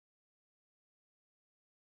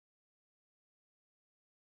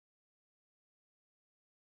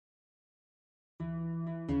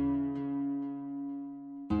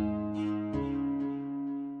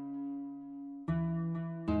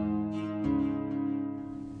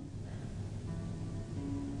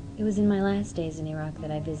It was in my last days in Iraq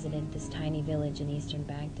that I visited this tiny village in eastern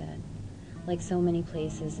Baghdad. Like so many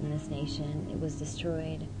places in this nation, it was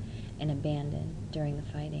destroyed and abandoned during the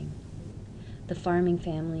fighting. The farming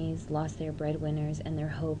families lost their breadwinners and their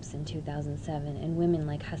hopes in 2007, and women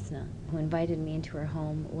like Hasna, who invited me into her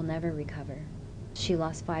home, will never recover. She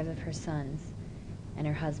lost 5 of her sons and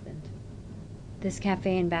her husband. This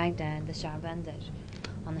cafe in Baghdad, the Shah Bandar,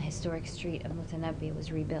 on the historic street of Mutanabbi,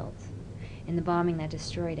 was rebuilt. In the bombing that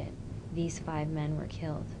destroyed it, these 5 men were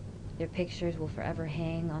killed. Their pictures will forever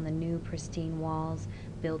hang on the new pristine walls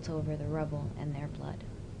built over the rubble and their blood.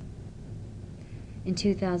 In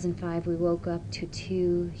 2005, we woke up to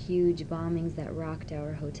 2 huge bombings that rocked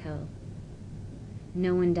our hotel.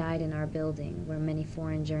 No one died in our building, where many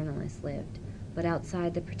foreign journalists lived, but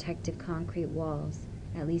outside the protective concrete walls,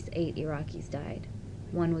 at least 8 Iraqis died.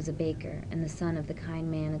 1 was a baker and the son of the kind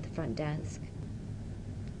man at the front desk.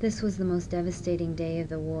 This was the most devastating day of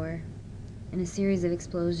the war. In a series of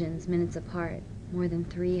explosions, minutes apart, more than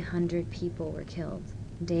 300 people were killed.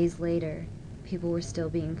 Days later, people were still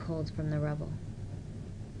being pulled from the rubble.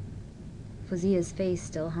 Fauzia's face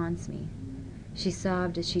still haunts me. She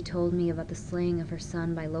sobbed as she told me about the slaying of her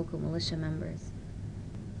son by local militia members.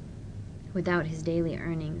 Without his daily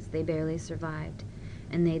earnings, they barely survived,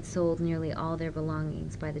 and they'd sold nearly all their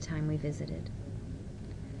belongings by the time we visited.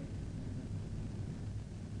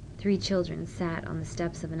 3 children sat on the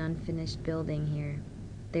steps of an unfinished building here.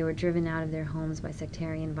 They were driven out of their homes by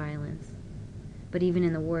sectarian violence. But even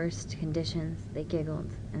in the worst conditions, they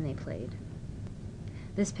giggled and they played.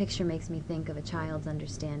 This picture makes me think of a child's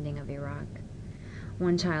understanding of Iraq.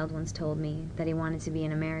 One child once told me that he wanted to be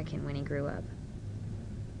an American when he grew up.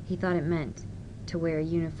 He thought it meant to wear a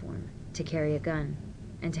uniform, to carry a gun,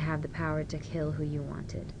 and to have the power to kill who you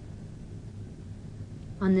wanted.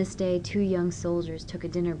 On this day, 2 young soldiers took a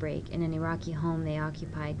dinner break in an Iraqi home they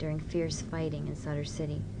occupied during fierce fighting in Sadr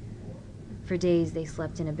City. For days, they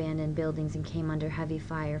slept in abandoned buildings and came under heavy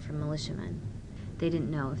fire from militiamen. They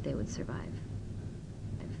didn't know if they would survive.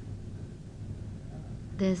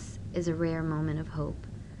 This is a rare moment of hope.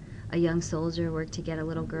 A young soldier worked to get a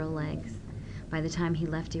little girl legs. By the time he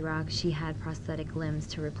left Iraq, she had prosthetic limbs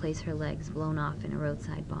to replace her legs blown off in a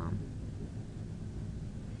roadside bomb.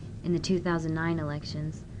 In the 2009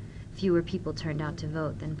 elections, fewer people turned out to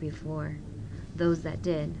vote than before. Those that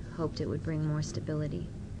did hoped it would bring more stability.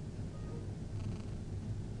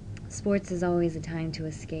 Sports is always a time to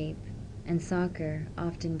escape, and soccer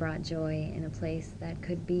often brought joy in a place that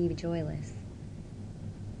could be joyless.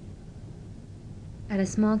 At a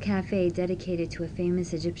small cafe dedicated to a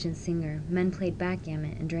famous Egyptian singer, men played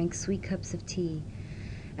backgammon and drank sweet cups of tea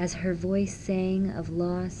as her voice sang of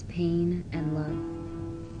loss, pain, and love.